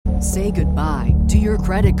Say goodbye to your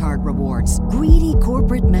credit card rewards. Greedy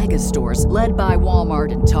corporate mega stores, led by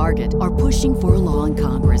Walmart and Target, are pushing for a law in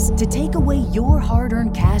Congress to take away your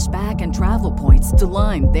hard-earned cash back and travel points to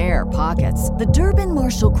line their pockets. The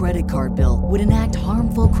Durbin-Marshall credit card bill would enact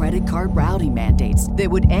harmful credit card routing mandates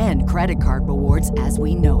that would end credit card rewards as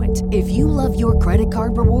we know it. If you love your credit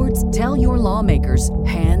card rewards, tell your lawmakers,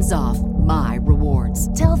 hands off my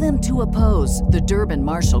rewards. Tell them to oppose the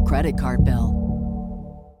Durbin-Marshall credit card bill.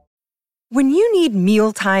 When you need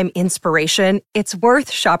mealtime inspiration, it's worth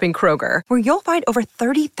shopping Kroger, where you'll find over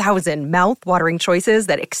 30,000 mouth-watering choices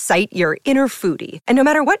that excite your inner foodie. And no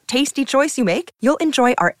matter what tasty choice you make, you'll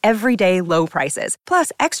enjoy our everyday low prices,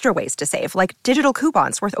 plus extra ways to save, like digital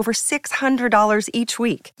coupons worth over $600 each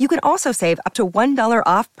week. You can also save up to $1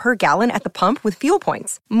 off per gallon at the pump with fuel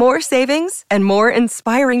points. More savings and more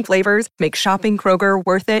inspiring flavors make shopping Kroger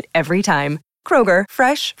worth it every time. Kroger,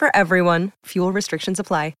 fresh for everyone. Fuel restrictions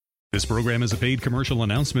apply. This program is a paid commercial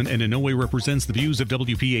announcement and in no way represents the views of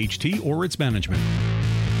WPHT or its management.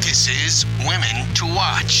 This is Women to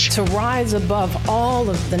Watch. To rise above all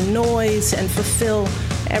of the noise and fulfill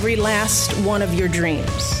every last one of your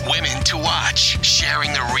dreams. Women to Watch,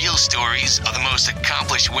 sharing the real stories of the most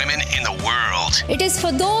accomplished women in the world. It is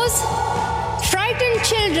for those frightened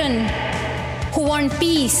children who want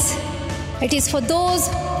peace. It is for those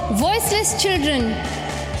voiceless children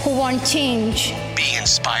who want change. Be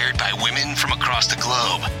inspired by women from across the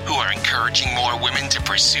globe who are encouraging more women to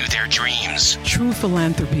pursue their dreams. True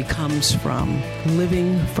philanthropy comes from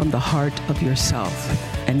living from the heart of yourself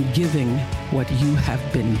and giving what you have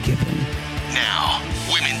been given. Now,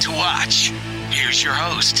 Women to Watch. Here's your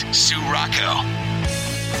host, Sue Rocco.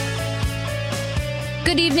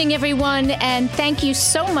 Good evening, everyone, and thank you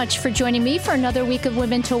so much for joining me for another week of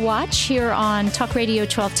Women to Watch here on Talk Radio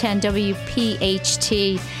 1210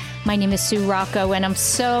 WPHT. My name is Sue Rocco, and I'm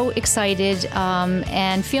so excited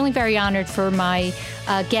and feeling very honored for my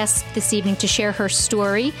guest this evening to share her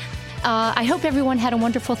story. I hope everyone had a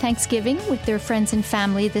wonderful Thanksgiving with their friends and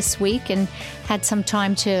family this week and had some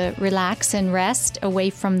time to relax and rest away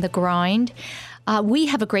from the grind. We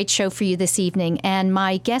have a great show for you this evening, and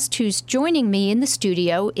my guest who's joining me in the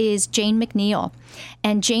studio is Jane McNeil.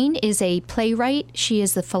 And Jane is a playwright. She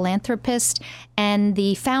is the philanthropist and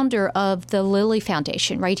the founder of the Lilly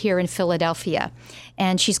Foundation right here in Philadelphia.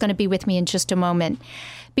 And she's going to be with me in just a moment.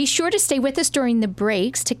 Be sure to stay with us during the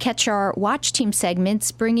breaks to catch our Watch Team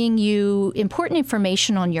segments, bringing you important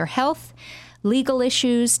information on your health, legal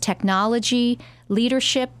issues, technology,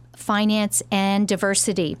 leadership, finance, and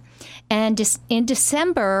diversity. And in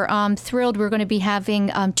December, I'm thrilled we're going to be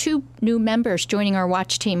having two new members joining our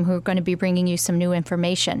Watch Team who are going to be bringing you some new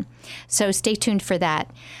information. So stay tuned for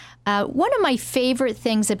that. One of my favorite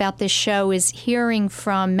things about this show is hearing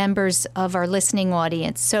from members of our listening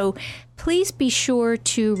audience. So please be sure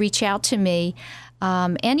to reach out to me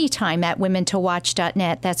anytime at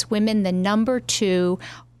women2watch.net. That's women, the number 2,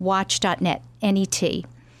 watch.net, N-E-T.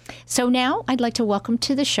 So now I'd like to welcome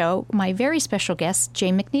to the show my very special guest,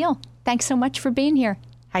 Jane McNeil. Thanks so much for being here.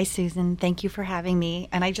 Hi, Susan. Thank you for having me.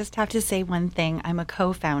 And I just have to say one thing. I'm a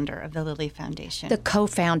co-founder of the Lilly Foundation. The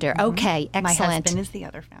co-founder. Mm-hmm. Okay, excellent. My husband is the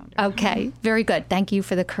other founder. Okay, very good. Thank you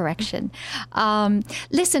for the correction.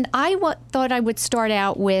 Listen, I thought I would start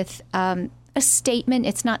out with a statement.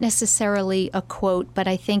 It's not necessarily a quote, but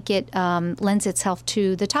I think it lends itself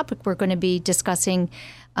to the topic we're going to be discussing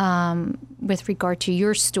with regard to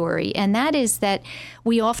your story. And that is that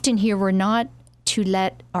we often hear we're not to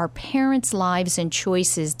let our parents' lives and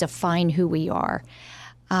choices define who we are.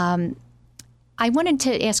 I wanted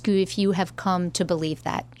to ask you if you have come to believe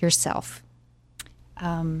that yourself.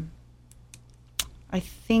 I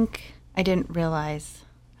think I didn't realize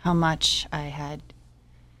how much I had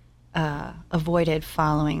avoided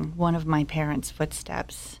following one of my parents'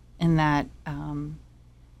 footsteps, in that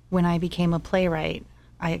when I became a playwright,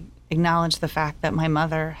 I acknowledged the fact that my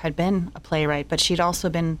mother had been a playwright, but she'd also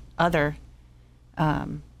been other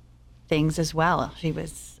things as well. She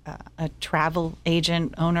was a travel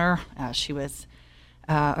agent owner. She was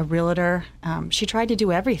a realtor. She tried to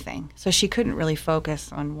do everything, so she couldn't really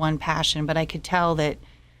focus on one passion, but I could tell that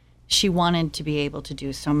she wanted to be able to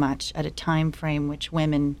do so much at a time frame which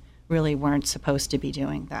women really weren't supposed to be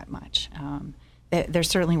doing that much. There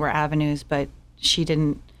certainly were avenues, but she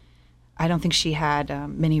didn't. I don't think she had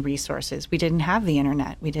many resources. We didn't have the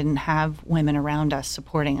internet. We didn't have women around us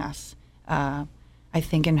supporting us. I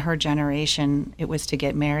think in her generation, it was to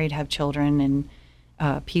get married, have children,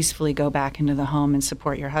 and peacefully go back into the home and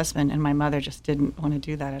support your husband. And my mother just didn't want to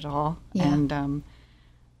do that at all. Yeah. And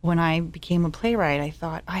when I became a playwright, I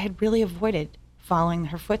thought I had really avoided following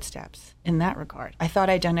her footsteps in that regard. I thought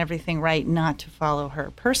I'd done everything right not to follow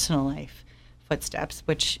her personal life footsteps,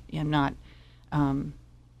 which I'm not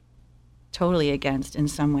totally against in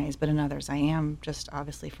some ways, but in others I am, just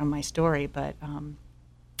obviously from my story. But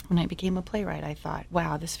when I became a playwright, I thought,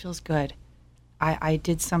 wow, this feels good. I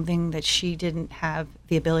did something that she didn't have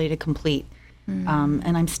the ability to complete,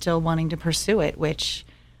 and I'm still wanting to pursue it, which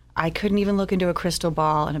I couldn't even look into a crystal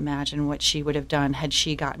ball and imagine what she would have done had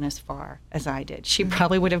she gotten as far as I did. She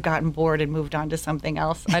probably would have gotten bored and moved on to something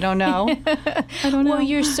else. I don't know. I don't know.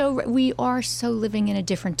 Well, we are so living in a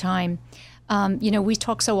different time. We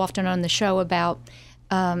talk so often on the show about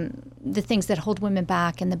the things that hold women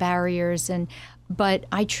back and the barriers, but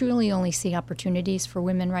I truly only see opportunities for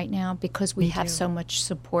women right now because we have so much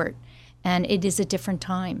support, and it is a different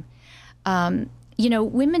time.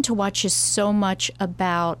 Women to Watch is so much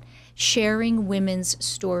about sharing women's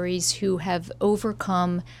stories who have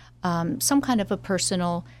overcome some kind of a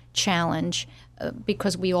personal challenge,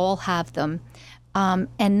 because we all have them,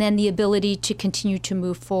 and then the ability to continue to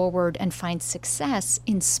move forward and find success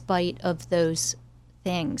in spite of those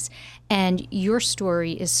things. And your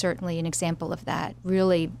story is certainly an example of that,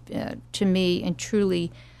 really, to me, and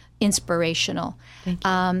truly inspirational. Thank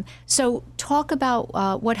you. So talk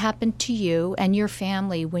about what happened to you and your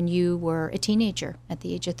family when you were a teenager at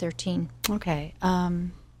the age of 13. Okay. Well,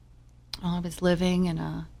 I was living in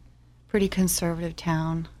a pretty conservative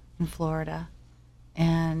town in Florida,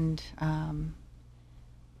 and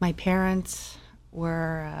my parents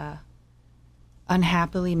were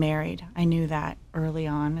unhappily married. I knew that early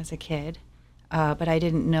on as a kid, but I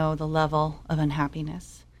didn't know the level of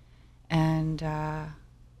unhappiness. And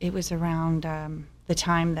it was around the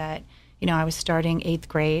time that, I was starting 8th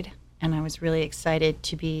grade, and I was really excited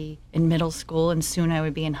to be in middle school, and soon I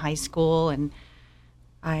would be in high school. And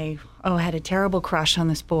I had a terrible crush on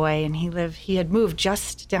this boy, and he had moved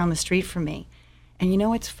just down the street from me. And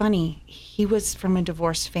it's funny, he was from a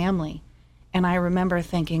divorced family. And I remember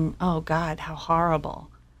thinking, oh, God, how horrible.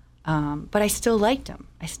 But I still liked him.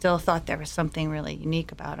 I still thought there was something really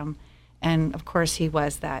unique about him. And, of course, he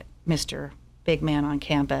was that Mr. Big Man on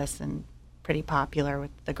campus and pretty popular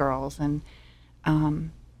with the girls. And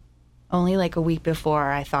only like a week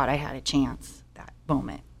before, I thought I had a chance, that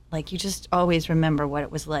moment. Like, you just always remember what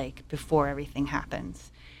it was like before everything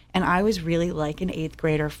happens. And I was really like an 8th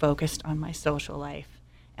grader focused on my social life.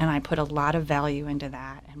 And I put a lot of value into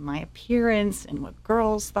that and my appearance and what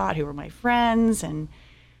girls thought who were my friends. And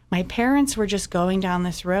my parents were just going down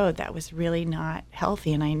this road that was really not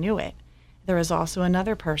healthy, and I knew it. There was also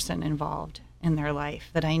another person involved in their life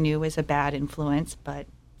that I knew was a bad influence, but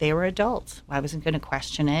they were adults. I wasn't going to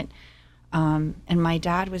question it. And my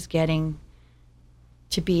dad was getting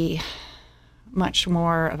to be much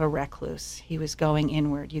more of a recluse. He was going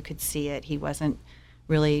inward. You could see it. He wasn't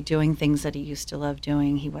really doing things that he used to love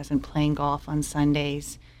doing. He wasn't playing golf on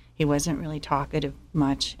Sundays. He wasn't really talkative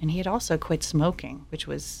much. And he had also quit smoking, which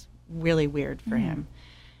was really weird for him.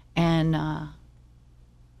 And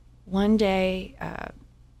one day, I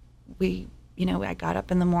got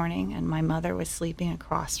up in the morning and my mother was sleeping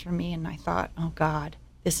across from me, and I thought, oh God,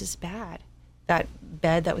 this is bad. That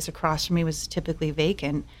bed that was across from me was typically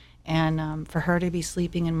vacant, and for her to be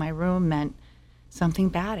sleeping in my room meant something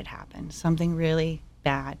bad had happened, something really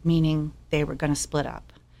bad, meaning they were going to split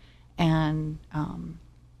up. And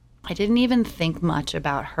I didn't even think much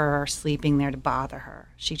about her sleeping there to bother her.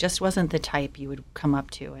 She just wasn't the type you would come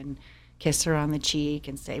up to and kiss her on the cheek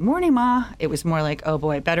and say, "Morning, Ma." It was more like, oh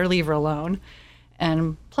boy, better leave her alone.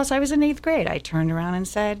 And plus I was in 8th grade. I turned around and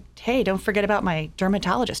said, "Hey, don't forget about my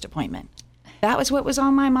dermatologist appointment." That was what was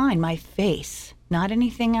on my mind, my face, not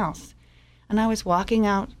anything else. And I was walking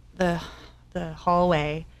out the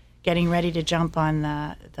hallway, getting ready to jump on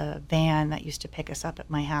the van that used to pick us up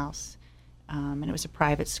at my house. And it was a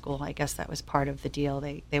private school. I guess that was part of the deal.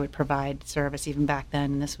 They would provide service even back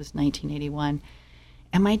then, and this was 1981.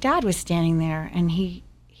 And my dad was standing there, and he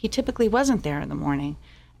typically wasn't there in the morning.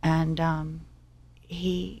 And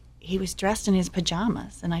he was dressed in his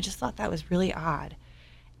pajamas, and I just thought that was really odd.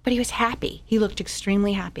 But he was happy. He looked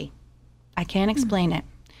extremely happy. I can't explain it.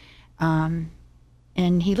 And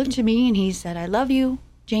he looked at me and he said, "I love you,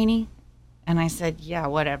 Janie." And I said, "Yeah,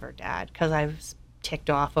 whatever, Dad," because I was ticked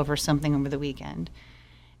off over something over the weekend.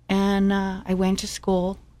 And I went to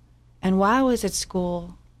school. And while I was at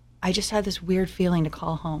school, I just had this weird feeling to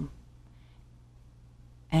call home.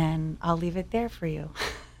 And I'll leave it there for you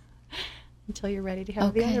until you're ready to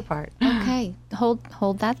have the other part. Okay.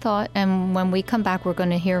 Hold that thought. And when we come back, we're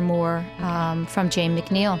going to hear more from Jane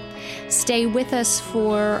McNeil. Stay with us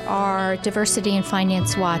for our Diversity and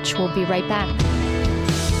Finance Watch. We'll be right back.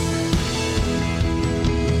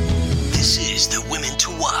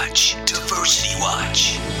 Watch, Diversity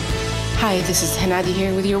Watch. Hi, this is Hanadi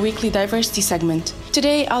here with your weekly diversity segment.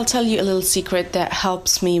 Today, I'll tell you a little secret that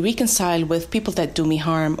helps me reconcile with people that do me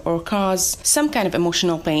harm or cause some kind of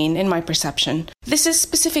emotional pain in my perception. This is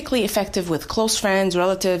specifically effective with close friends,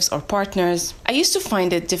 relatives, or partners. I used to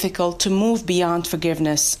find it difficult to move beyond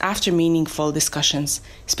forgiveness after meaningful discussions,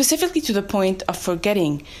 specifically to the point of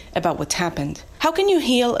forgetting about what happened. How can you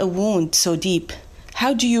heal a wound so deep?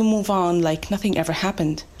 How do you move on like nothing ever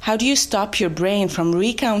happened? How do you stop your brain from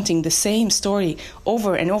recounting the same story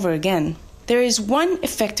over and over again? There is one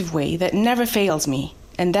effective way that never fails me,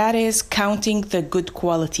 and that is counting the good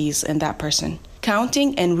qualities in that person.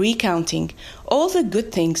 Counting and recounting all the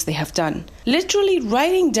good things they have done. Literally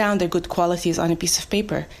writing down their good qualities on a piece of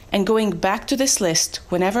paper and going back to this list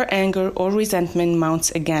whenever anger or resentment mounts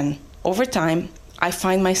again. Over time, I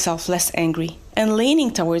find myself less angry and leaning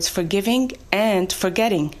towards forgiving and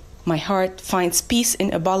forgetting. My heart finds peace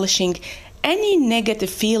in abolishing any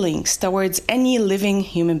negative feelings towards any living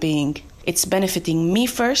human being. It's benefiting me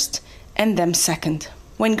first and them second.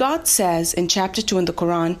 When God says in chapter 2 in the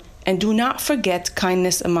Quran, "And do not forget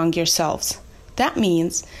kindness among yourselves," that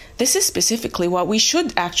means this is specifically what we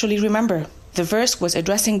should actually remember. The verse was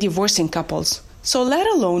addressing divorcing couples, so let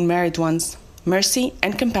alone married ones. Mercy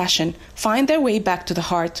and compassion find their way back to the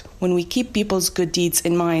heart when we keep people's good deeds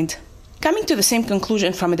in mind. Coming to the same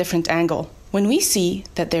conclusion from a different angle, when we see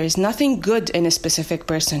that there is nothing good in a specific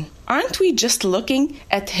person, aren't we just looking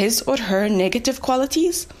at his or her negative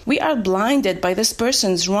qualities? We are blinded by this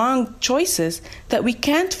person's wrong choices that we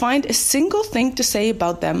can't find a single thing to say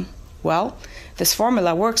about them. Well, this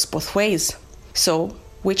formula works both ways. So,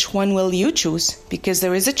 which one will you choose? Because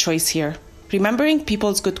there is a choice here. Remembering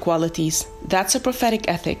people's good qualities, that's a prophetic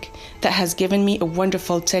ethic that has given me a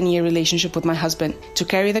wonderful 10-year relationship with my husband. To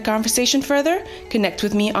carry the conversation further, connect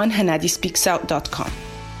with me on hanadispeaksout.com.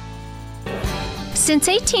 Since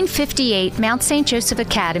 1858, Mount St. Joseph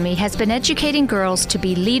Academy has been educating girls to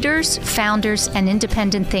be leaders, founders, and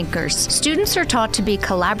independent thinkers. Students are taught to be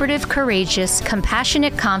collaborative, courageous,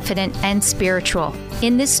 compassionate, confident, and spiritual.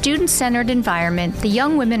 In this student-centered environment, the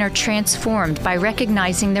young women are transformed by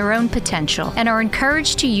recognizing their own potential and are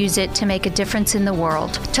encouraged to use it to make a difference in the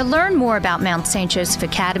world. To learn more about Mount St. Joseph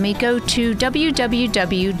Academy, go to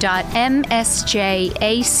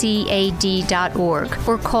www.msjacad.org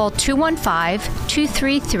or call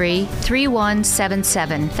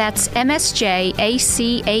 215-233-3177. That's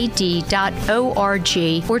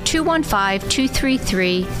msjacad.org or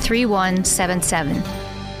 215-233-3177.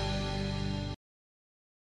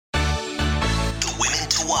 The Women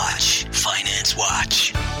to Watch, Finance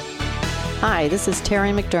Watch. Hi, this is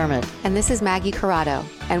Terry McDermott. And this is Maggie Corrado,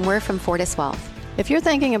 and we're from Fortis Wealth. If you're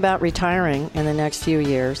thinking about retiring in the next few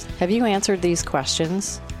years, have you answered these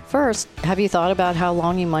questions? First, have you thought about how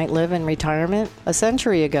long you might live in retirement? A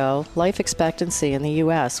century ago, life expectancy in the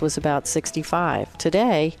U.S. was about 65.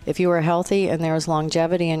 Today, if you are healthy and there is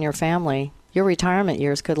longevity in your family, your retirement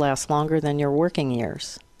years could last longer than your working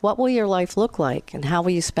years. What will your life look like, and how will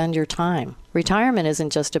you spend your time? Retirement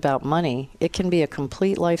isn't just about money. It can be a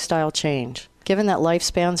complete lifestyle change. Given that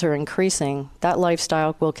lifespans are increasing, that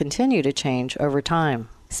lifestyle will continue to change over time.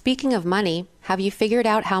 Speaking of money, have you figured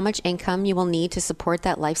out how much income you will need to support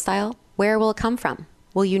that lifestyle? Where will it come from?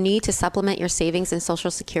 Will you need to supplement your savings and Social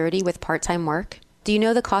Security with part-time work? Do you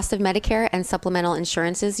know the cost of Medicare and supplemental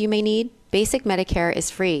insurances you may need? Basic Medicare is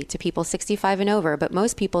free to people 65 and over, but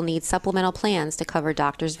most people need supplemental plans to cover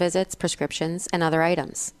doctor's visits, prescriptions, and other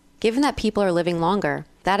items. Given that people are living longer,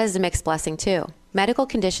 that is a mixed blessing too. Medical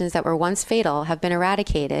conditions that were once fatal have been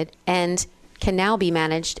eradicated and can now be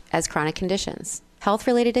managed as chronic conditions.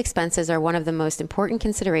 Health-related expenses are one of the most important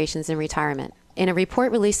considerations in retirement. In a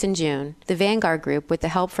report released in June, the Vanguard Group, with the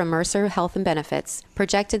help from Mercer Health and Benefits,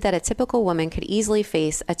 projected that a typical woman could easily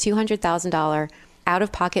face a $200,000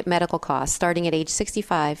 out-of-pocket medical cost starting at age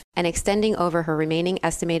 65 and extending over her remaining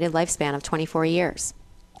estimated lifespan of 24 years.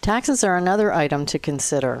 Taxes are another item to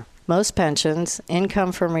consider. Most pensions,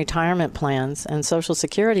 income from retirement plans, and Social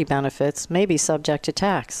Security benefits may be subject to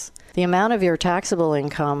tax. The amount of your taxable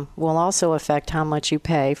income will also affect how much you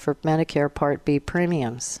pay for Medicare Part B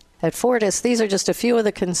premiums. At Fortis, these are just a few of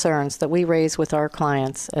the concerns that we raise with our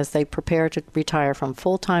clients as they prepare to retire from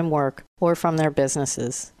full-time work or from their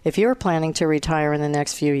businesses. If you're planning to retire in the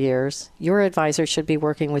next few years, your advisor should be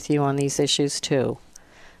working with you on these issues too.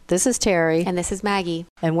 This is Terry. And this is Maggie.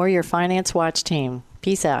 And we're your Finance Watch team.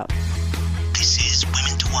 Peace out. This is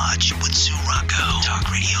Women to Watch with Sue Rocco. Talk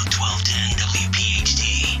Radio 1210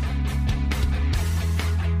 WPHT.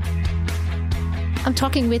 I'm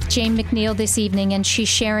talking with Jane McNeil this evening, and she's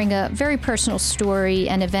sharing a very personal story,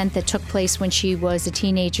 an event that took place when she was a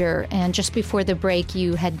teenager. And just before the break,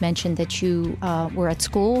 you had mentioned that you were at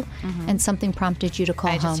school, and something prompted you to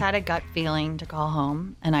call home. I just had a gut feeling to call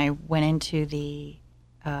home, and I went into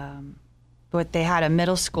but they had a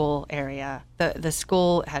middle school area. The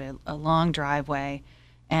school had a long driveway,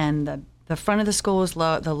 and the front of the school was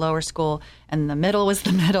the lower school, and the middle was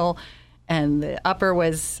the middle. And the upper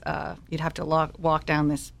was, you'd have to walk down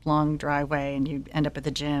this long driveway, and you'd end up at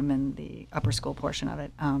the gym and the upper school portion of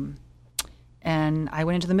it. And I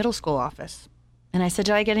went into the middle school office, and I said,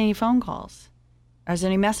 did I get any phone calls? Or was there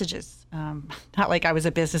any messages? Not like I was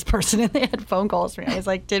a business person and they had phone calls for me. I was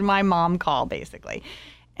like, did my mom call, basically?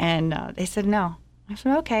 And they said no. I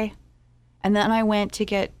said, okay. And then I went to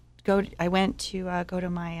go to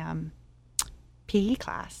my PE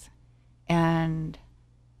class, and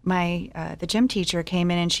the gym teacher came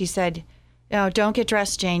in and she said, don't get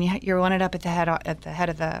dressed, Jane. You're wanted up at the head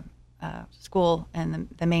of the school and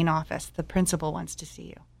the main office. The principal wants to see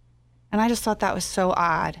you. And I just thought that was so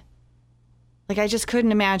odd. Like, I just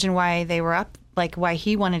couldn't imagine why they were up, like why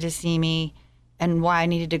he wanted to see me and why I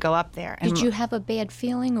needed to go up there. And did you have a bad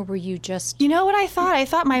feeling, or were you just... You know what I thought? I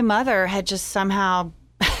thought my mother had just somehow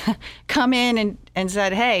come in and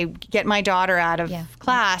said, hey, get my daughter out of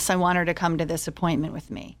class. I want her to come to this appointment with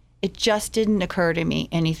me. It just didn't occur to me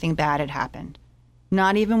anything bad had happened.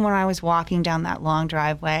 Not even when I was walking down that long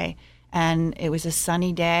driveway, and it was a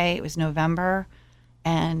sunny day. It was November,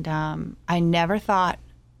 and I never thought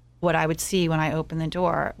what I would see when I opened the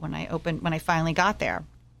door, when I finally got there.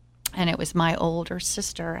 And it was my older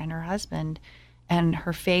sister and her husband, and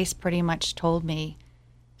her face pretty much told me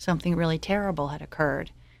something really terrible had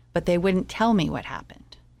occurred. But they wouldn't tell me what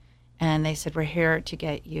happened. And they said, we're here to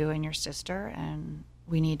get you and your sister, and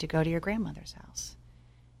we need to go to your grandmother's house.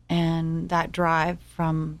 And that drive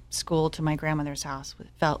from school to my grandmother's house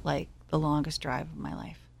felt like the longest drive of my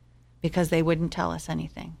life, because they wouldn't tell us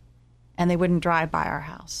anything, and they wouldn't drive by our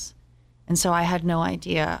house. And so I had no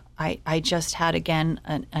idea. I just had, again,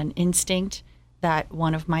 an instinct that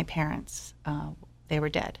one of my parents, they were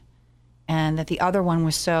dead, and that the other one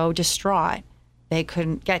was so distraught they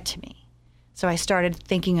couldn't get to me. So I started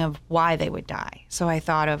thinking of why they would die. So I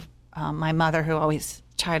thought of my mother, who always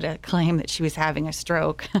tried to claim that she was having a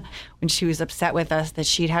stroke when she was upset with us, that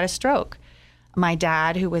she'd had a stroke. My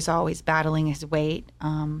dad, who was always battling his weight,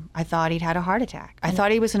 I thought he'd had a heart attack. I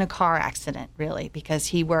thought he was in a car accident, really, because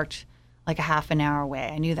he worked like a half an hour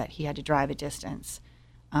away. I knew that he had to drive a distance.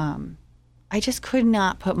 I just could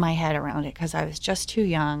not put my head around it because I was just too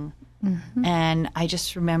young. And I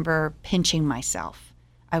just remember pinching myself.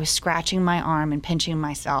 I was scratching my arm and pinching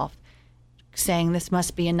myself, saying, this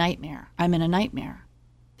must be a nightmare. I'm in a nightmare.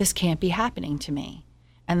 This can't be happening to me.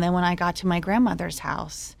 And then when I got to my grandmother's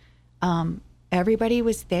house, everybody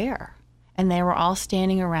was there, and they were all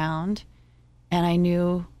standing around. And I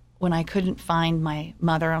knew when I couldn't find my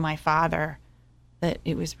mother or my father that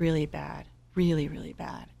it was really bad, really, really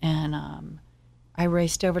bad. And I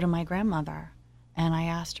raced over to my grandmother, and I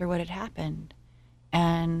asked her what had happened.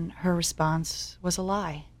 And her response was a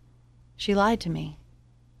lie. She lied to me.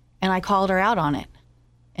 And I called her out on it.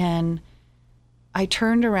 And I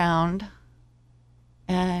turned around,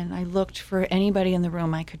 and I looked for anybody in the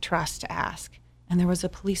room I could trust to ask. And there was a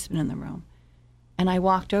policeman in the room. And I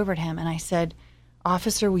walked over to him, and I said,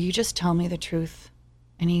 officer, will you just tell me the truth?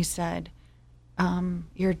 And he said,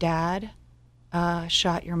 your dad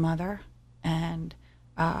shot your mother, and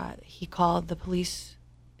he called the police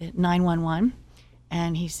at 911,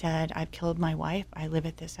 and he said, I've killed my wife, I live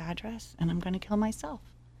at this address, and I'm going to kill myself.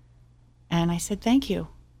 And I said, thank you.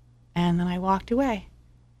 And then I walked away.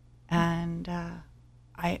 And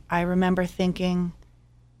I remember thinking,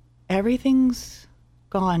 everything's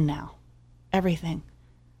gone now. Everything.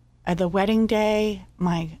 The wedding day,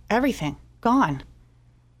 everything, gone.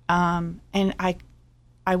 And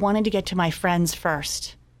I wanted to get to my friends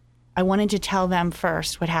first. I wanted to tell them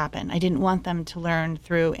first what happened. I didn't want them to learn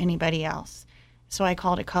through anybody else. So I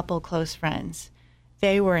called a couple close friends.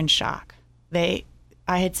 They were in shock. I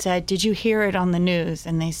had said, did you hear it on the news?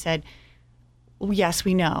 And they said, well, yes,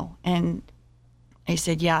 we know. And I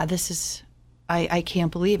said, yeah, I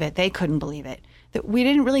can't believe it. They couldn't believe it. That we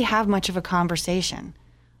didn't really have much of a conversation.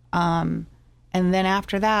 And then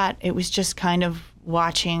after that, it was just kind of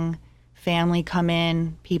watching family come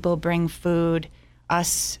in, people bring food,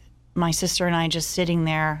 my sister and I just sitting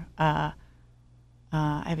there. I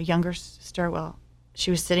have a younger sister. Well, she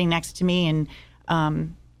was sitting next to me, and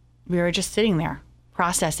we were just sitting there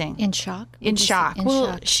processing. In shock? In shock.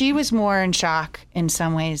 Well, she was more in shock in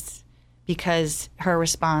some ways because her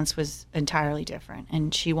response was entirely different,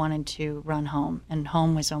 and she wanted to run home, and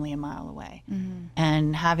home was only a mile away. Mm-hmm.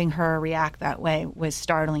 And having her react that way was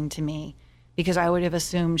startling to me, because I would have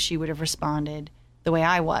assumed she would have responded the way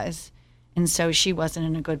I was, and so she wasn't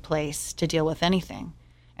in a good place to deal with anything.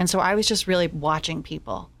 And so I was just really watching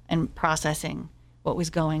people and processing what was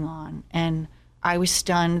going on, and I was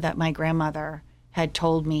stunned that my grandmother had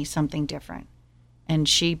told me something different. And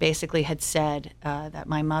she basically had said that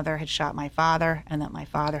my mother had shot my father and that my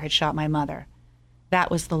father had shot my mother. That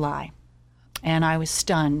was the lie. And I was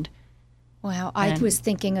stunned. Wow, I was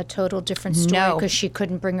thinking a total different story because she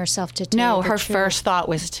couldn't bring herself to tell the her truth. First thought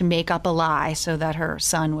was to make up a lie so that her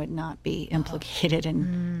son would not be implicated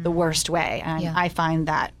in the worst way. And I find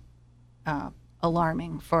that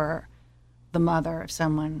alarming for the mother of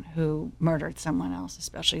someone who murdered someone else,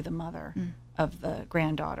 especially the mother of the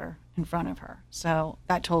granddaughter in front of her. So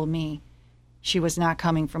that told me she was not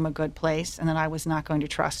coming from a good place, and that I was not going to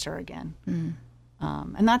trust her again.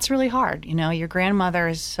 And that's really hard. You know, your grandmother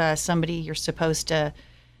is somebody you're supposed to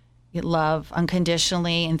love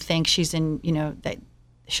unconditionally and think she's in, you know, that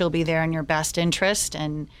she'll be there in your best interest.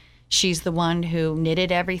 And she's the one who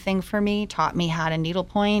knitted everything for me, taught me how to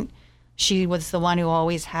needlepoint. She was the one who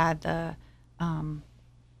always had the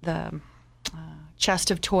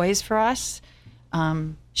chest of toys for us.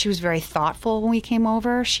 She was very thoughtful when we came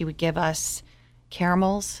over. She would give us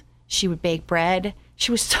caramels. She would bake bread. She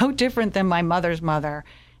was so different than my mother's mother,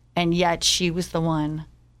 and yet she was the one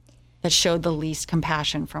that showed the least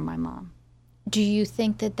compassion from my mom. Do you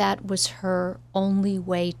think that that was her only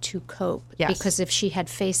way to cope? Yes. Because if she had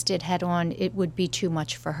faced it head on, it would be too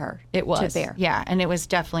much for her to bear. Yeah, and it was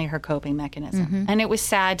definitely her coping mechanism. Mm-hmm. And it was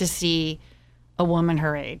sad to see a woman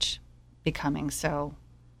her age becoming so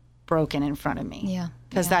broken in front of me. Yeah.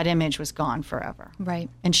 Because that image was gone forever. Right.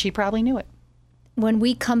 And she probably knew it. When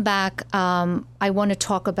we come back, I want to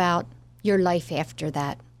talk about your life after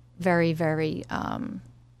that very, very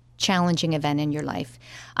challenging event in your life.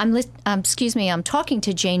 I'm talking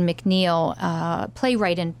to Jane McNeil,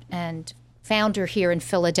 playwright and founder here in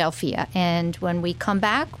Philadelphia. And when we come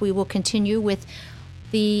back, we will continue with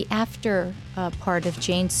the after part of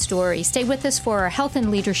Jane's story. Stay with us for our Health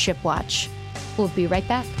and Leadership Watch. We'll be right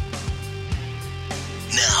back.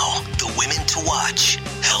 Now, the Women to Watch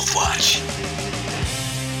Health Watch.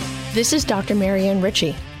 This is Dr. Marianne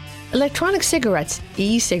Ritchie. Electronic cigarettes,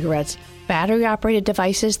 e-cigarettes, battery-operated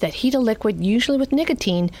devices that heat a liquid, usually with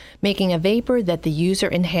nicotine, making a vapor that the user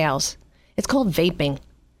inhales. It's called vaping.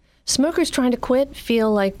 Smokers trying to quit feel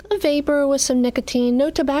like a vapor with some nicotine, no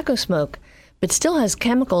tobacco smoke, but still has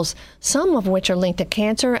chemicals, some of which are linked to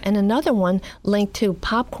cancer and another one linked to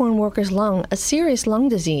popcorn worker's lung, a serious lung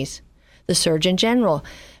disease. The Surgeon General.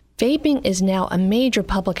 Vaping is now a major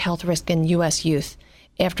public health risk in U.S. youth.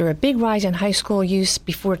 After a big rise in high school use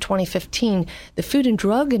before 2015, the Food and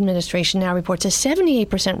Drug Administration now reports a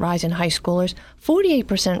 78% rise in high schoolers,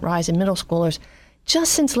 48% rise in middle schoolers,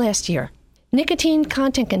 just since last year. Nicotine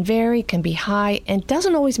content can vary, can be high, and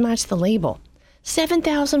doesn't always match the label.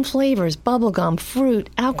 7,000 flavors, bubblegum, fruit,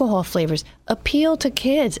 alcohol flavors, appeal to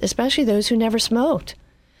kids, especially those who never smoked.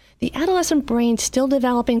 The adolescent brain's still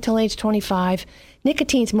developing till age 25.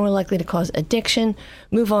 Nicotine's more likely to cause addiction,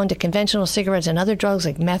 move on to conventional cigarettes and other drugs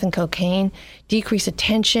like meth and cocaine, decrease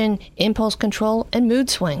attention, impulse control, and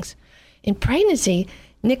mood swings. In pregnancy,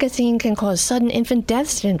 nicotine can cause sudden infant death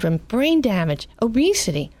syndrome, brain damage,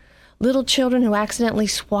 obesity. Little children who accidentally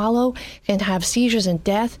swallow can have seizures and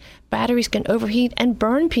death. Batteries can overheat and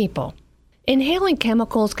burn people. Inhaling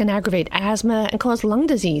chemicals can aggravate asthma and cause lung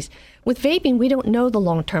disease. With vaping, we don't know the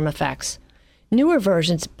long-term effects. Newer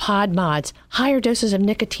versions, pod mods, higher doses of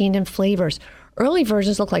nicotine and flavors. Early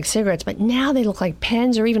versions look like cigarettes, but now they look like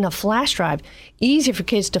pens or even a flash drive. Easy for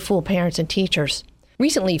kids to fool parents and teachers.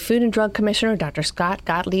 Recently, Food and Drug Commissioner Dr. Scott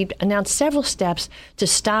Gottlieb announced several steps to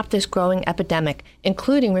stop this growing epidemic,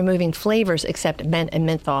 including removing flavors except mint and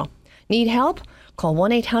menthol. Need help? Call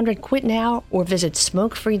 1-800-QUIT-NOW or visit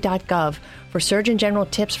smokefree.gov for Surgeon General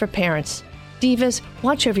tips for parents. Divas,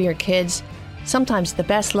 watch over your kids. Sometimes the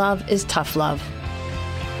best love is tough love.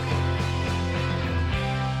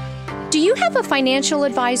 Do you have a financial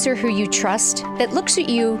advisor who you trust that looks at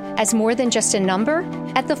you as more than just a number?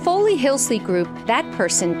 At the Foley Hillsley Group, that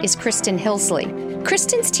person is Kristen Hillsley.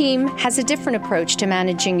 Kristen's team has a different approach to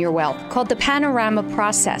managing your wealth called the Panorama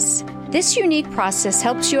Process. This unique process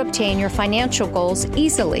helps you obtain your financial goals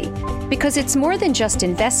easily because it's more than just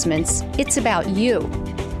investments, it's about you.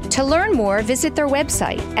 To learn more, visit their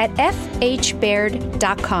website at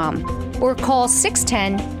fhbaird.com or call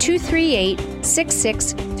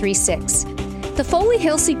 610-238-6636. The Foley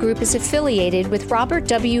Hilsey Group is affiliated with Robert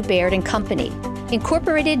W. Baird & Company,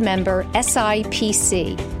 Incorporated member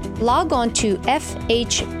SIPC. Log on to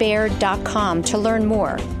fhbaird.com to learn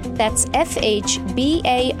more. That's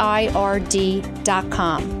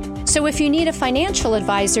FHBAIRD.com. So if you need a financial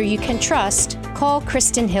advisor you can trust, call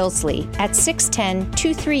Kristen Hillsley at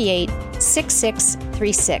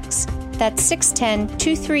 610-238-6636. That's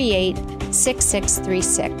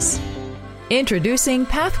 610-238-6636. Introducing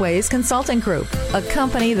Pathways Consulting Group, a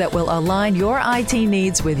company that will align your IT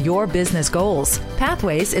needs with your business goals.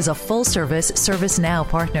 Pathways is a full-service ServiceNow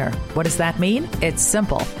partner. What does that mean? It's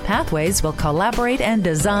simple. Pathways will collaborate and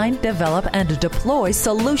design, develop, and deploy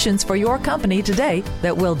solutions for your company today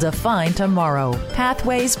that will define tomorrow.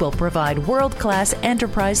 Pathways will provide world-class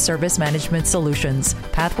enterprise service management solutions.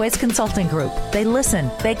 Pathways Consulting Group. They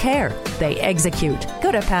listen, they care, they execute.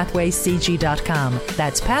 Go to pathwayscg.com.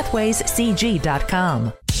 That's pathwayscg.com.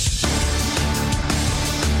 Women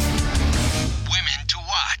to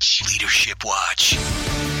Watch. Leadership Watch.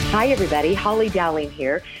 Hi, everybody. Holly Dowling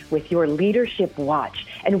here with your Leadership Watch.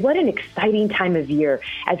 And what an exciting time of year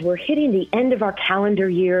as we're hitting the end of our calendar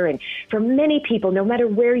year. And for many people, no matter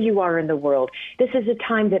where you are in the world, this is a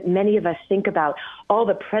time that many of us think about all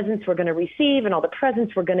the presents we're going to receive and all the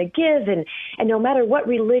presents we're going to give. And no matter what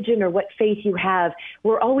religion or what faith you have,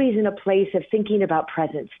 we're always in a place of thinking about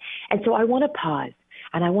presents. And so I want to pause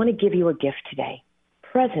and I want to give you a gift today.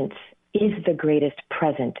 Presence is the greatest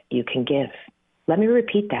present you can give. Let me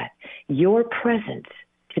repeat that. Your presence,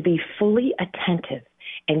 to be fully attentive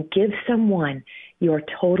and give someone your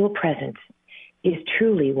total presence, is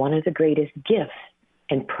truly one of the greatest gifts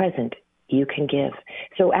and present you can give.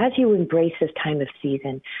 So as you embrace this time of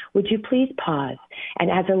season, would you please pause?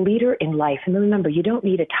 And as a leader in life, and remember, you don't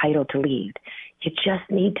need a title to lead. You just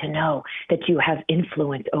need to know that you have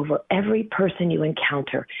influence over every person you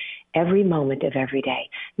encounter, every moment of every day,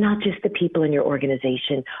 not just the people in your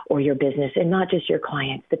organization or your business, and not just your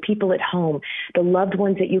clients, the people at home, the loved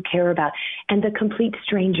ones that you care about, and the complete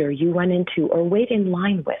stranger you run into or wait in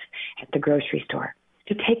line with at the grocery store.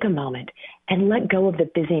 So take a moment and let go of the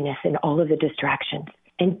busyness and all of the distractions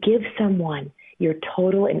and give someone your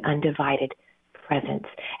total and undivided presence.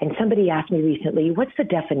 And somebody asked me recently, what's the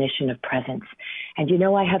definition of presence? And you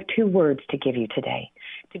know, I have two words to give you today.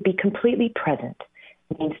 To be completely present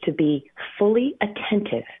means to be fully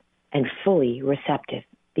attentive and fully receptive.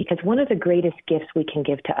 Because one of the greatest gifts we can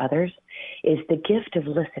give to others is the gift of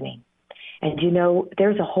listening. And you know,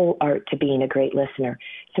 there's a whole art to being a great listener.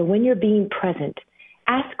 So when you're being present,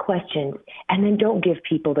 ask questions and then don't give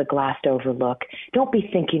people the glassed over look. Don't be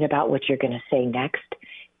thinking about what you're going to say next.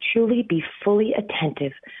 Truly be fully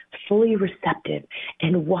attentive, fully receptive,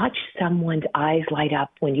 and watch someone's eyes light up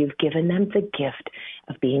when you've given them the gift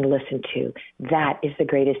of being listened to. That is the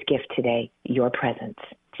greatest gift today, your presence.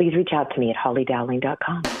 Please reach out to me at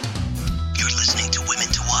hollydowling.com. You're listening to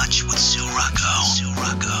Women to Watch with Sue Rocco. Sue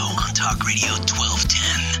Rocco on Talk Radio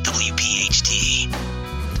 1210 WPHT.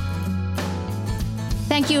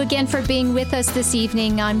 Thank you again for being with us this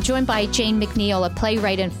evening. I'm joined by Jane McNeil, a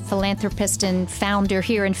playwright and philanthropist and founder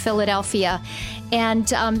here in Philadelphia.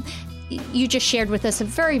 And you just shared with us a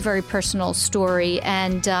very, very personal story.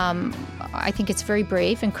 And I think it's very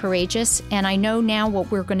brave and courageous. And I know now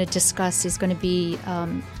what we're going to discuss is going to be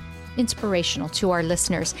inspirational to our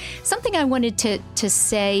listeners. Something I wanted to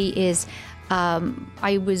say is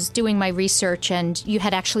I was doing my research, and you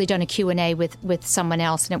had actually done a Q&A with someone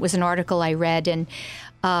else, and it was an article I read, and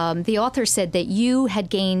the author said that you had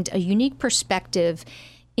gained a unique perspective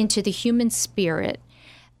into the human spirit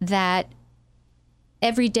that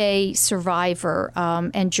everyday survivor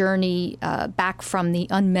and journey back from the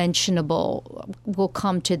unmentionable will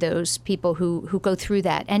come to those people who go through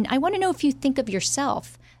that. And I want to know if you think of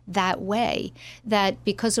yourself that way, that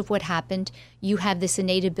because of what happened, you have this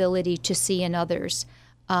innate ability to see in others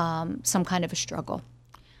some kind of a struggle.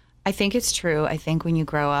 I think it's true. I think when you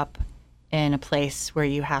grow up in a place where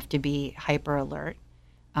you have to be hyper alert,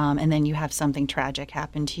 and then you have something tragic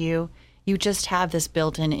happen to you, you just have this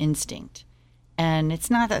built-in instinct. And it's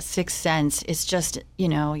not a sixth sense. It's just, you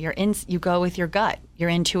know, you go with your gut, your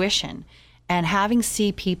intuition. And having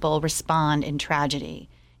see people respond in tragedy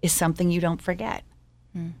is something you don't forget.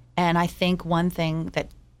 Mm. And I think one thing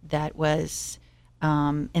that was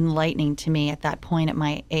enlightening to me at that point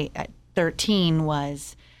at 13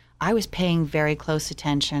 was I was paying very close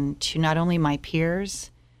attention to not only my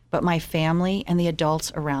peers, but my family and the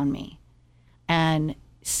adults around me. And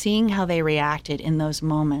seeing how they reacted in those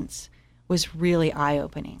moments was really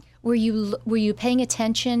eye-opening. Were you paying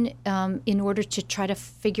attention in order to try to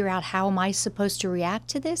figure out how am I supposed to react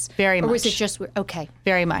to this? Very much. Or was it just okay?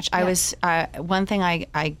 Very much. Yeah. I was one thing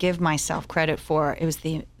I give myself credit for. It was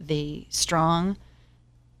the strong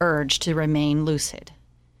urge to remain lucid.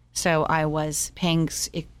 So I was paying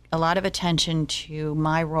a lot of attention to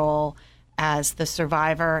my role as the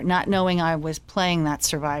survivor, not knowing I was playing that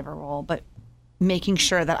survivor role, but making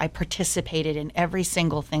sure that I participated in every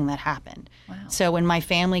single thing that happened. Wow. So when my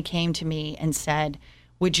family came to me and said,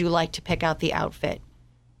 "Would you like to pick out the outfit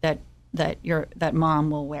that mom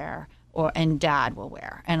will wear and dad will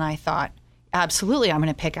wear?" And I thought, absolutely, I'm going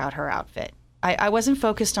to pick out her outfit. I wasn't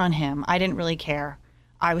focused on him. I didn't really care.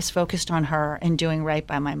 I was focused on her and doing right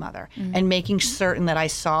by my mother and making certain that I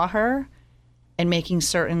saw her and making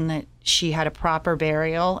certain that she had a proper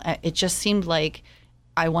burial. It just seemed like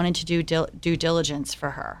I wanted to do due diligence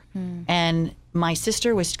for her. And my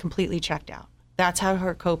sister was completely checked out. That's how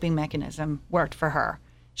her coping mechanism worked for her.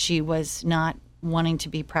 She was not wanting to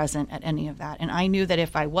be present at any of that. And I knew that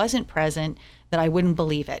if I wasn't present, that I wouldn't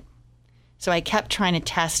believe it. So I kept trying to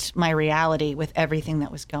test my reality with everything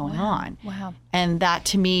that was going on. Wow. And that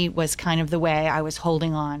to me was kind of the way I was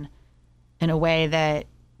holding on in a way that,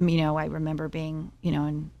 I remember being,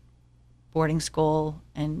 in boarding school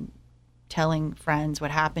and telling friends what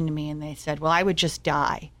happened to me. And they said, well, I would just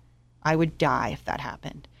die. I would die if that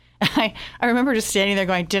happened. I remember just standing there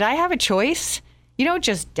going, did I have a choice? You don't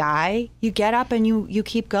just die. You get up and you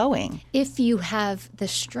keep going. If you have the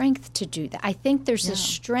strength to do that. I think there's a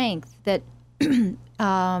strength that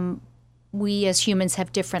we as humans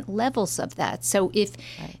have different levels of that. So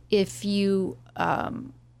if you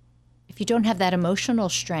don't have that emotional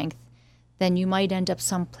strength, then you might end up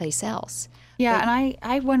someplace else. Yeah, and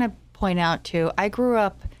I want to point out, too, I grew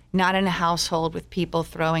up not in a household with people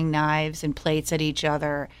throwing knives and plates at each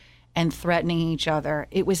other and threatening each other.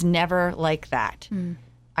 It was never like that.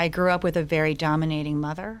 I grew up with a very dominating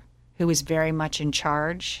mother who was very much in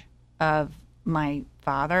charge of my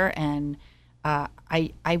father, and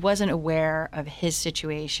I wasn't aware of his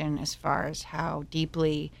situation as far as how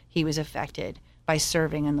deeply he was affected by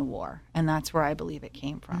serving in the war, and that's where I believe it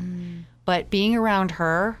came from. But being around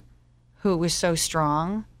her, who was so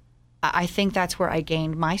strong, I think that's where I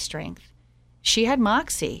gained my strength. She had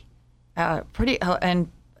moxie, and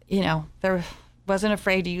there wasn't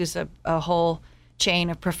afraid to use a whole chain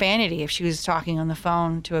of profanity if she was talking on the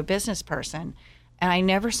phone to a business person, and I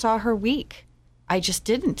never saw her weak. I just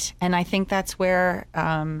didn't, and I think that's where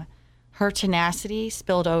her tenacity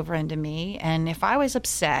spilled over into me. And if I was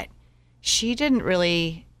upset, she didn't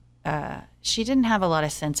really. She didn't have a lot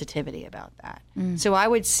of sensitivity about that. So I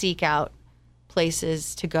would seek out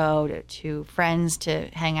places to go, to friends to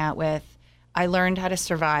hang out with. I learned how to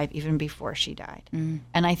survive even before she died.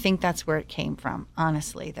 And I think that's where it came from,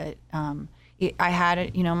 honestly, that I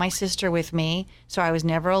had, my sister with me, so I was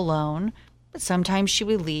never alone. But sometimes she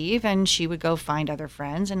would leave and she would go find other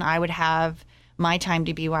friends, and I would have my time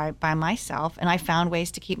to be by myself, and I found ways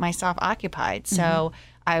to keep myself occupied. So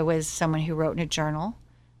I was someone who wrote in a journal.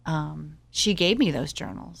 She gave me those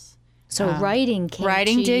journals. So writing came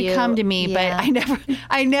writing to did you. come to me, Yeah. but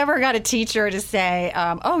I never got a teacher to say,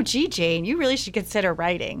 "Oh, gee, Jane, you really should consider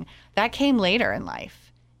writing." That came later in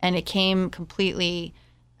life, and it came completely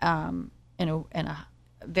in a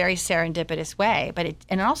very serendipitous way. But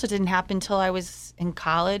it also didn't happen until I was in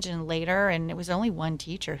college and later, and it was only one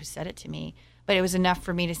teacher who said it to me. But it was enough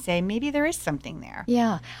for me to say, maybe there is something there.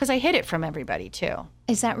 Yeah. Because I hid it from everybody, too.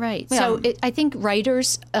 Is that right? Yeah. So I think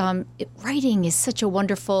writers, writing is such a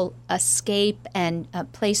wonderful escape and a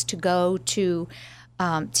place to go to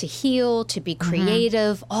heal, to be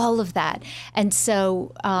creative, all of that. And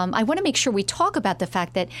so I want to make sure we talk about the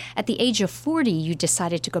fact that at the age of 40, you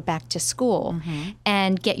decided to go back to school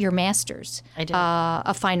and get your master's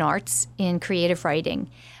of fine arts in creative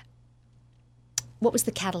writing. What was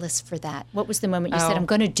the catalyst for that? What was the moment you said, I'm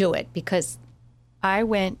going to do it? Because I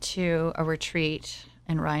went to a retreat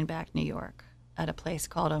in Rhinebeck, New York, at a place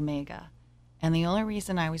called Omega. And the only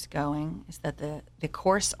reason I was going is that the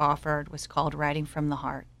course offered was called Writing from the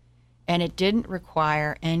Heart. And it didn't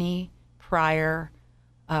require any prior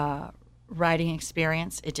writing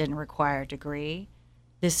experience. It didn't require a degree.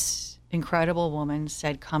 This incredible woman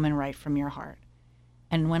said, come and write from your heart.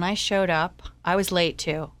 And when I showed up, I was late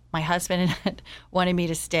too. My husband had wanted me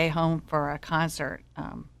to stay home for a concert.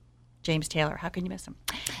 James Taylor, how can you miss him?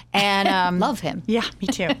 And love him. Yeah, me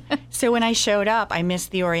too. So when I showed up, I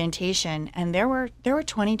missed the orientation, and there were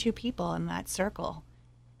 22 people in that circle,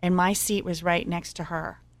 and my seat was right next to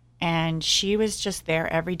her, and she was just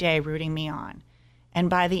there every day rooting me on. And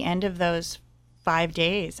by the end of those 5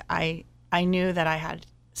 days, I knew that I had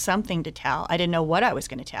something to tell. I didn't know what I was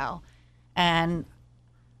going to tell. And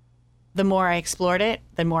the more I explored it,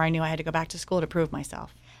 the more I knew I had to go back to school to prove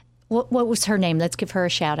myself. What was her name? Let's give her a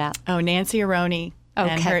shout out. Oh, Nancy Aroni.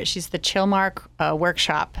 Okay. And she's the Chilmark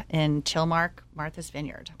workshop in Chilmark, Martha's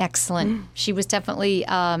Vineyard. Excellent. She was definitely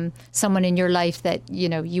someone in your life that,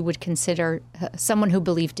 you would consider someone who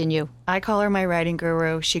believed in you. I call her my writing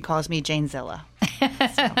guru. She calls me Jane Zilla.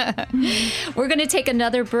 We're going to take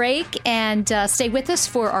another break and stay with us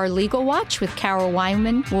for our Legal Watch with Carol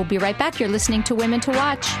Weinman. We'll be right back. You're listening to Women to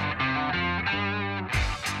Watch.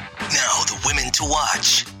 Now the Women to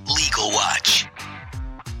Watch, Legal Watch.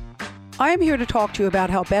 I am here to talk to you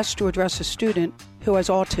about how best to address a student who has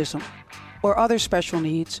autism or other special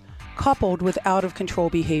needs coupled with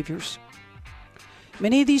out-of-control behaviors.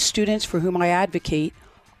 Many of these students for whom I advocate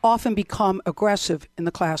often become aggressive in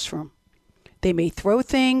the classroom. They may throw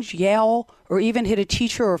things, yell, or even hit a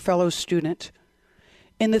teacher or fellow student.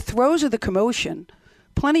 In the throes of the commotion,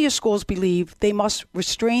 plenty of schools believe they must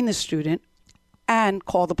restrain the student and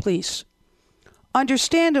call the police.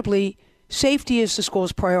 Understandably, safety is the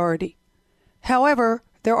school's priority. However,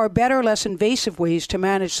 there are better, less invasive ways to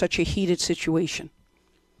manage such a heated situation.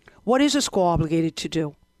 What is a school obligated to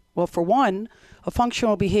do? Well, for one, a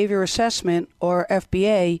functional behavior assessment, or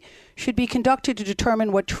FBA, should be conducted to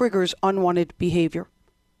determine what triggers unwanted behavior.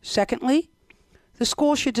 Secondly, the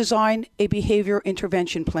school should design a behavior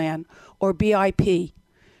intervention plan, or BIP,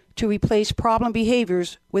 to replace problem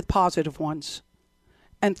behaviors with positive ones.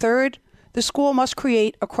 And third, the school must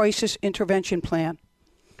create a crisis intervention plan.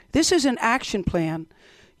 This is an action plan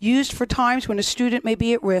used for times when a student may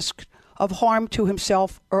be at risk of harm to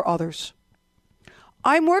himself or others.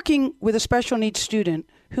 I'm working with a special needs student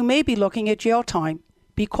who may be looking at jail time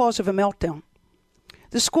because of a meltdown.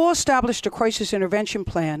 The school established a crisis intervention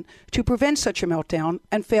plan to prevent such a meltdown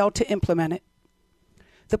and failed to implement it.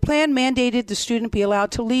 The plan mandated the student be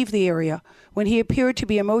allowed to leave the area when he appeared to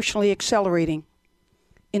be emotionally accelerating.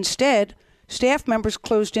 Instead, staff members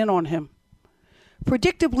closed in on him.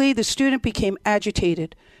 Predictably, the student became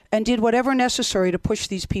agitated and did whatever necessary to push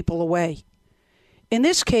these people away. In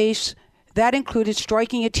this case, that included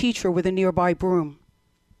striking a teacher with a nearby broom.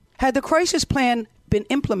 Had the crisis plan been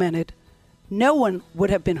implemented, no one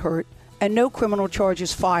would have been hurt and no criminal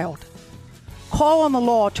charges filed. Call on the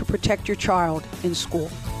law to protect your child in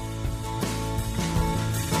school.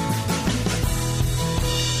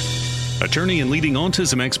 Attorney and leading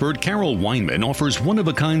autism expert Carol Weinman offers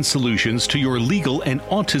one-of-a-kind solutions to your legal and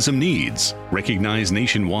autism needs. Recognized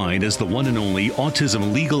nationwide as the one and only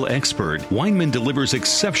autism legal expert, Weinman delivers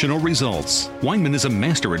exceptional results. Weinman is a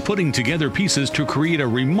master at putting together pieces to create a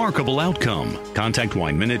remarkable outcome. Contact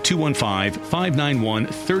Weinman at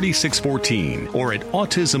 215-591-3614 or at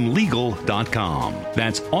autismlegal.com.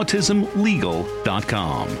 That's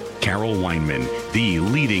autismlegal.com. Carol Weinman, the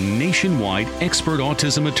leading nationwide expert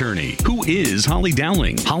autism attorney. Who is Holly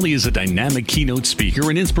Dowling? Holly is a dynamic keynote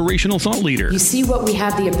speaker and inspirational thought leader. You see what we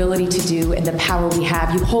have the ability to do and the power we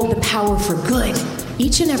have. You hold the power for good.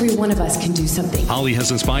 Each and every one of us can do something. Holly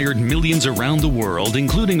has inspired millions around the world,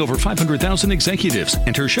 including over 500,000 executives,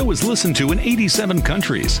 and her show is listened to in 87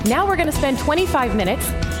 countries. Now we're going to spend 25 minutes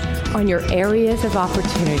on your areas of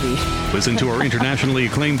opportunity. Listen to our internationally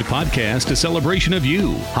acclaimed podcast, A Celebration of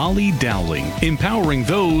You. Holly Dowling, empowering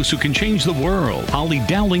those who can change the world.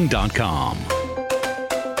 HollyDowling.com. Now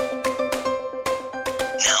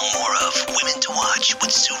more of Women to Watch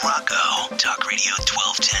with Sue Rocco. Talk Radio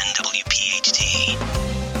 1210 WPHT.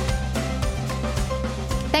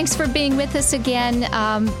 Thanks for being with us again.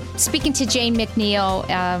 Speaking to Jane McNeil,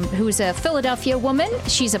 who's a Philadelphia woman.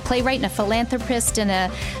 She's a playwright and a philanthropist and a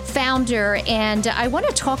founder. And I want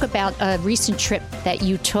to talk about a recent trip that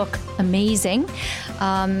you took. Amazing.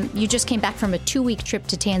 You just came back from a 2-week trip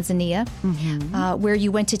to Tanzania, where you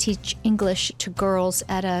went to teach English to girls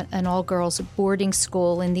at an all-girls boarding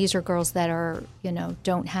school. And these are girls that are,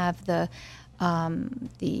 don't have the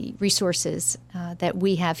resources that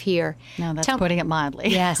we have here. No, that's putting it mildly.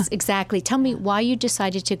 Yes, exactly. Tell me why you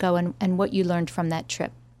decided to go and what you learned from that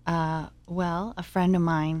trip. Well, a friend of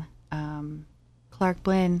mine, Clark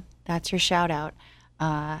Blinn, that's your shout out,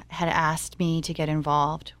 had asked me to get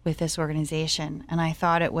involved with this organization. And I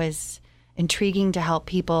thought it was intriguing to help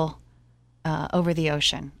people over the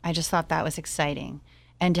ocean. I just thought that was exciting.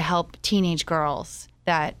 And to help teenage girls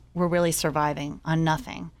that were really surviving on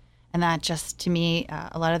nothing. And that just, to me,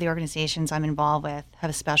 a lot of the organizations I'm involved with have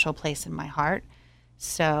a special place in my heart.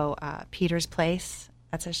 So Peter's Place,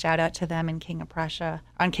 that's a shout out to them in King of Prussia,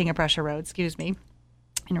 on King of Prussia Road, in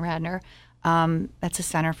Radnor. That's a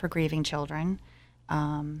center for grieving children.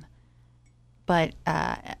 But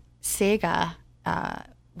Sega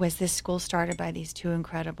was this school started by these two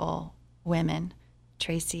incredible women,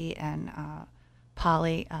 Tracy and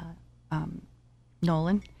Polly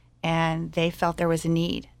Nolan, and they felt there was a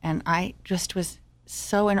need. And I just was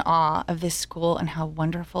so in awe of this school and how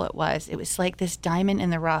wonderful it was. It was like this diamond in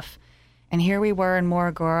the rough. And here we were in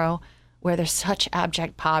Morogoro, where there's such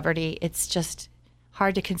abject poverty. It's just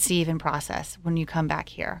hard to conceive and process when you come back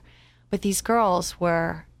here. But these girls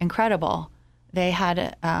were incredible. They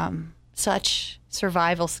had such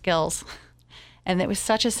survival skills. And it was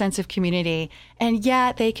such a sense of community. And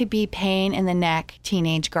yet they could be pain in the neck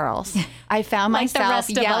teenage girls. I found Like the myself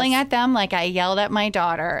rest of yelling us. at them like I yelled at my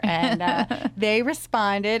daughter. And they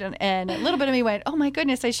responded. And a little bit of me went, oh, my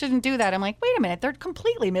goodness, I shouldn't do that. I'm like, wait a minute, they're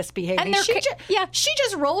completely misbehaving. And they're she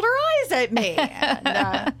just rolled her eyes at me.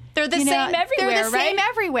 And, they're the you know, same everywhere, They're the right? same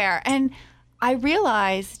everywhere. And I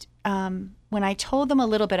realized when I told them a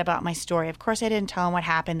little bit about my story, of course I didn't tell them what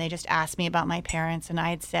happened. They just asked me about my parents. And I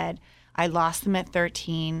had said, I lost them at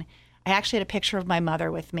 13. I actually had a picture of my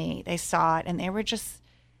mother with me. They saw it, and they were just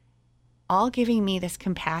all giving me this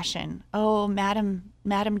compassion. Oh, Madam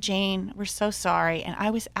Jane, we're so sorry. And I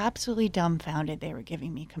was absolutely dumbfounded they were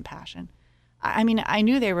giving me compassion. I mean, I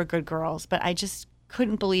knew they were good girls, but I just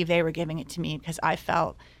couldn't believe they were giving it to me because I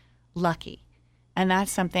felt lucky. And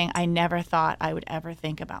that's something I never thought I would ever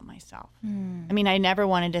think about myself. I mean, I never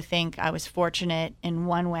wanted to think I was fortunate in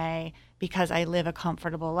one way because I live a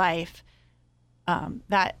comfortable life.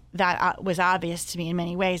 That was obvious to me in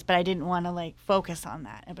many ways, but I didn't want to like focus on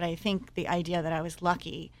that. But I think the idea that I was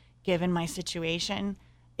lucky, given my situation,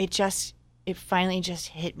 it finally just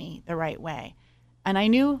hit me the right way. And I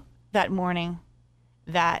knew that morning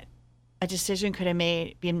that a decision could have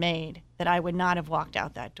been made that I would not have walked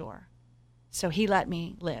out that door. So he let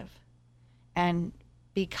me live. And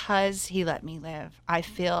because he let me live, I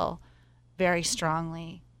feel very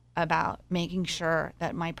strongly about making sure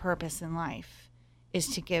that my purpose in life is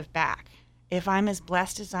to give back. If I'm as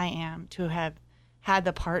blessed as I am to have had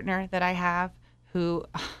the partner that I have who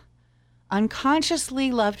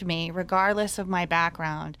unconsciously loved me regardless of my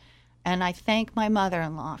background, and I thank my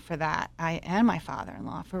mother-in-law for that, and my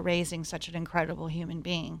father-in-law for raising such an incredible human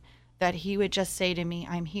being, that he would just say to me,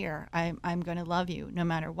 I'm here. I'm going to love you no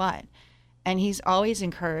matter what. And he's always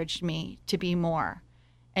encouraged me to be more.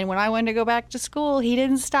 And when I wanted to go back to school, he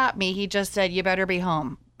didn't stop me. He just said, you better be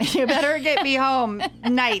home. You better get me home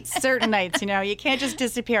certain nights, you can't just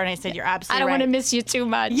disappear. And I said, you're absolutely right. I don't want to miss you too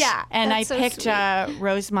much. Yeah. And That's I picked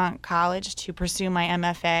Rosemont College to pursue my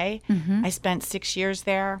MFA. I spent 6 years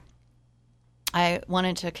there. I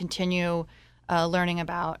wanted to continue learning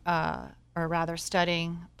about, or rather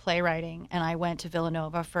studying playwriting. And I went to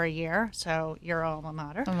Villanova for a year. So your alma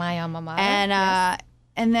mater. My alma mater. And, yes.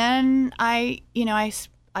 And then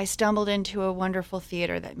I stumbled into a wonderful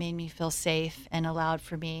theater that made me feel safe and allowed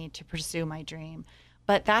for me to pursue my dream.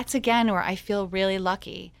 But that's, again, where I feel really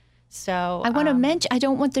lucky. So I want to mention, I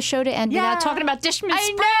don't want the show to end without talking about Dishman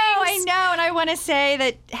Springs. I know. And I want to say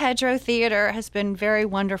that Hedgerow Theater has been very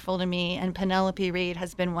wonderful to me, and Penelope Reed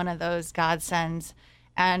has been one of those godsends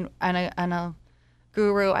and a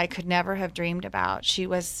guru I could never have dreamed about. She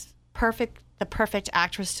was the perfect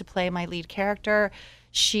actress to play my lead character.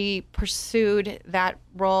 She pursued that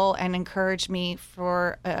role and encouraged me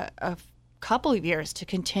for a couple of years to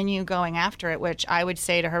continue going after it, which I would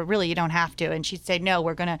say to her, really, you don't have to. And she'd say, no,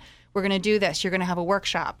 we're gonna do this. You're gonna have a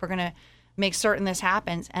workshop. We're gonna make certain this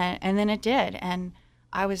happens. And then it did. And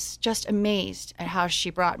I was just amazed at how she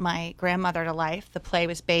brought my grandmother to life. The play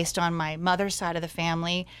was based on my mother's side of the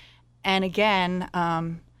family. And again,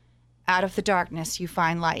 out of the darkness, you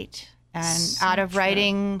find light. And so out of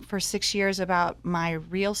writing for 6 years about my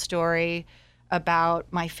real story, about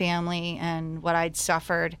my family and what I'd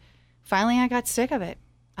suffered, finally I got sick of it.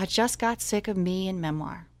 I just got sick of me and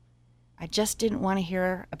memoir. I just didn't want to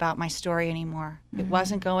hear about my story anymore. It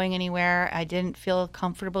wasn't going anywhere. I didn't feel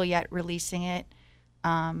comfortable yet releasing it.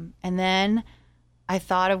 And then I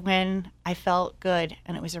thought of when I felt good,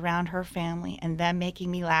 and it was around her family and them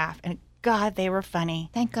making me laugh. And God, they were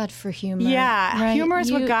funny. Thank God for humor. Yeah, right? humor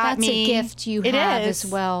is what got me. That's a gift you have as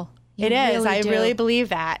well. It is. I really believe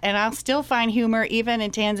that. And I'll still find humor even in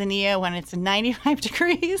Tanzania when it's 95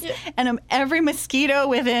 degrees and every mosquito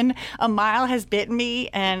within a mile has bitten me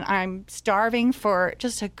and I'm starving for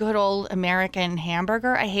just a good old American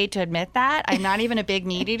hamburger. I hate to admit that. I'm not even a big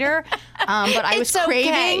meat eater, but I was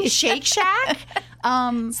craving Shake Shack.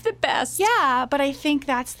 It's the best. Yeah, but I think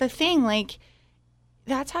that's the thing. Like,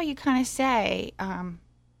 that's how you kind of say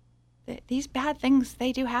these bad things,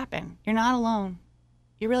 they do happen. You're not alone.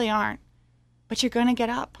 You really aren't. But you're going to get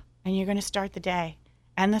up and you're going to start the day.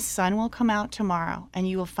 And the sun will come out tomorrow and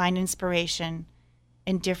you will find inspiration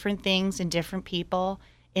in different things and different people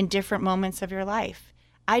in different moments of your life.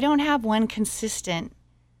 I don't have one consistent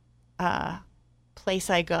place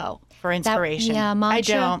I go for inspiration. Mantra, I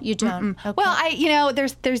don't. You don't. Okay. Well,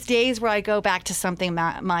 there's days where I go back to something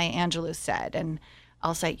Maya Angelou said, and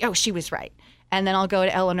I'll say, "Oh, she was right," and then I'll go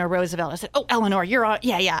to Eleanor Roosevelt. I say, "Oh, Eleanor, you're on."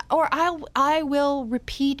 Yeah. Or I will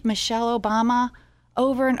repeat Michelle Obama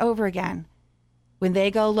over and over again. When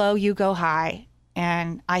they go low, you go high,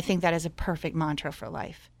 and I think that is a perfect mantra for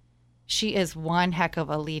life. She is one heck of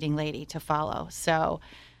a leading lady to follow. So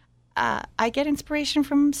I get inspiration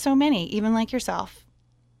from so many, even like yourself.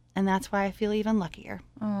 And that's why I feel even luckier.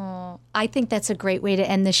 Oh, I think that's a great way to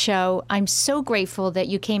end the show. I'm so grateful that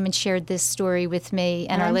you came and shared this story with me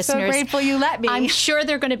and our listeners. I'm so grateful you let me. I'm sure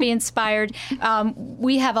they're going to be inspired.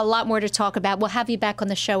 We have a lot more to talk about. We'll have you back on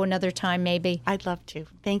the show another time, maybe. I'd love to.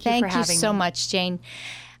 Thank you for having me. Thank you so much, Jane.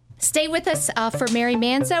 Stay with us for Mary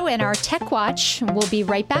Manzo and our Tech Watch. We'll be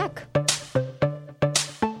right back. Now,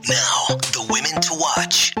 the women to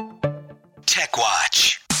watch. Tech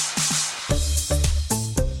Watch.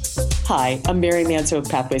 Hi, I'm Mary Manzo of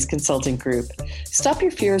Pathways Consulting Group. Stop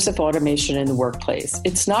your fears of automation in the workplace.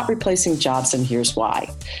 It's not replacing jobs, and here's why.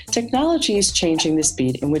 Technology is changing the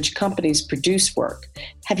speed in which companies produce work.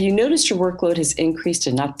 Have you noticed your workload has increased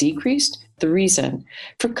and not decreased? The reason,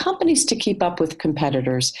 for companies to keep up with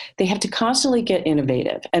competitors, they have to constantly get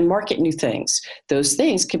innovative and market new things. Those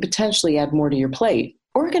things can potentially add more to your plate.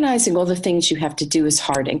 Organizing all the things you have to do is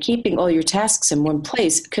hard, and keeping all your tasks in one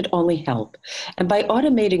place could only help. And by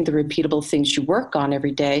automating the repeatable things you work on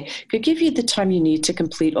every day could give you the time you need to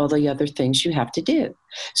complete all the other things you have to do.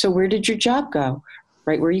 So where did your job go?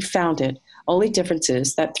 Right where you found it. Only difference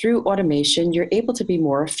is that through automation, you're able to be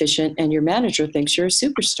more efficient, and your manager thinks you're a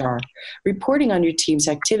superstar. Reporting on your team's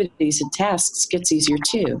activities and tasks gets easier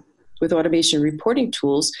too. With automation reporting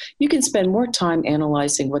tools, you can spend more time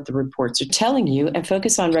analyzing what the reports are telling you and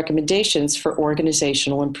focus on recommendations for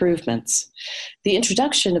organizational improvements. The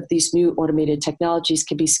introduction of these new automated technologies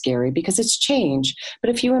can be scary because it's change, but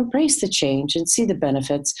if you embrace the change and see the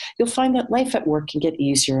benefits, you'll find that life at work can get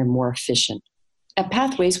easier and more efficient. At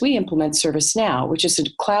Pathways, we implement ServiceNow, which is a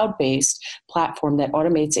cloud-based platform that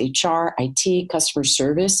automates HR, IT, customer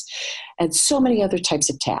service, and so many other types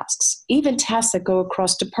of tasks, even tasks that go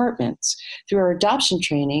across departments. Through our adoption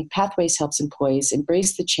training, Pathways helps employees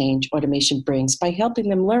embrace the change automation brings by helping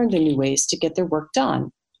them learn the new ways to get their work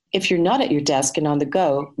done. If you're not at your desk and on the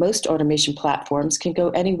go, most automation platforms can go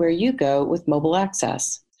anywhere you go with mobile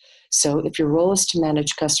access. So if your role is to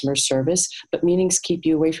manage customer service, but meetings keep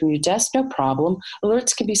you away from your desk, no problem.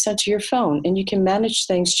 Alerts can be sent to your phone, and you can manage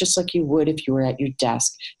things just like you would if you were at your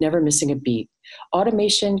desk, never missing a beat.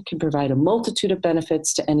 Automation can provide a multitude of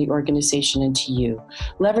benefits to any organization and to you.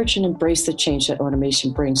 Leverage and embrace the change that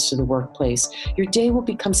automation brings to the workplace. Your day will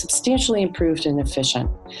become substantially improved and efficient.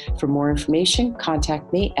 For more information,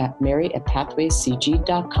 contact me at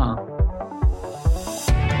mary@pathwayscg.com.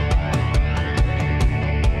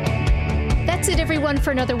 That's it, everyone,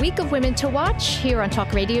 for another week of Women to Watch here on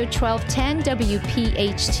Talk Radio 1210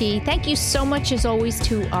 WPHT. Thank you so much, as always,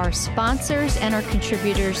 to our sponsors and our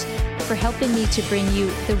contributors for helping me to bring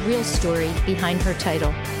you the real story behind her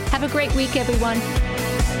title. Have a great week, everyone.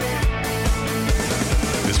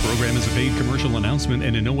 This program is a paid commercial announcement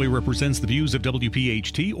and in no way represents the views of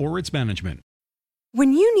WPHT or its management.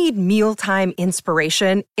 When you need mealtime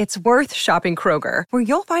inspiration, it's worth shopping Kroger, where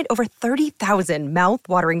you'll find over 30,000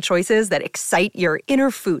 mouth-watering choices that excite your inner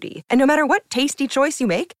foodie. And no matter what tasty choice you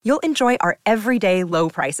make, you'll enjoy our everyday low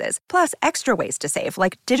prices, plus extra ways to save,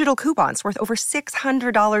 like digital coupons worth over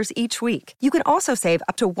 $600 each week. You can also save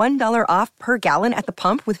up to $1 off per gallon at the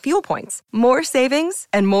pump with fuel points. More savings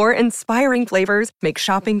and more inspiring flavors make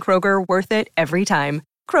shopping Kroger worth it every time.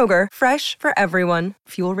 Kroger, fresh for everyone.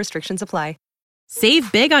 Fuel restrictions apply.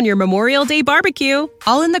 Save big on your Memorial Day barbecue,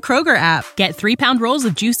 all in the Kroger app. Get 3-pound rolls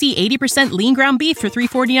of juicy 80% lean ground beef for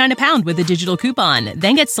 $3.49 a pound with a digital coupon.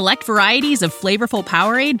 Then get select varieties of flavorful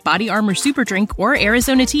Powerade, Body Armor Super Drink, or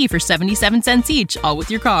Arizona tea for 77 cents each, all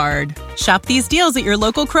with your card. Shop these deals at your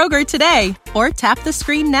local Kroger today, or tap the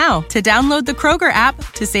screen now to download the Kroger app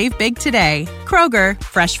to save big today. Kroger,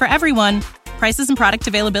 fresh for everyone. Prices and product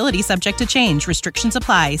availability subject to change. Restrictions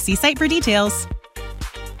apply. See site for details.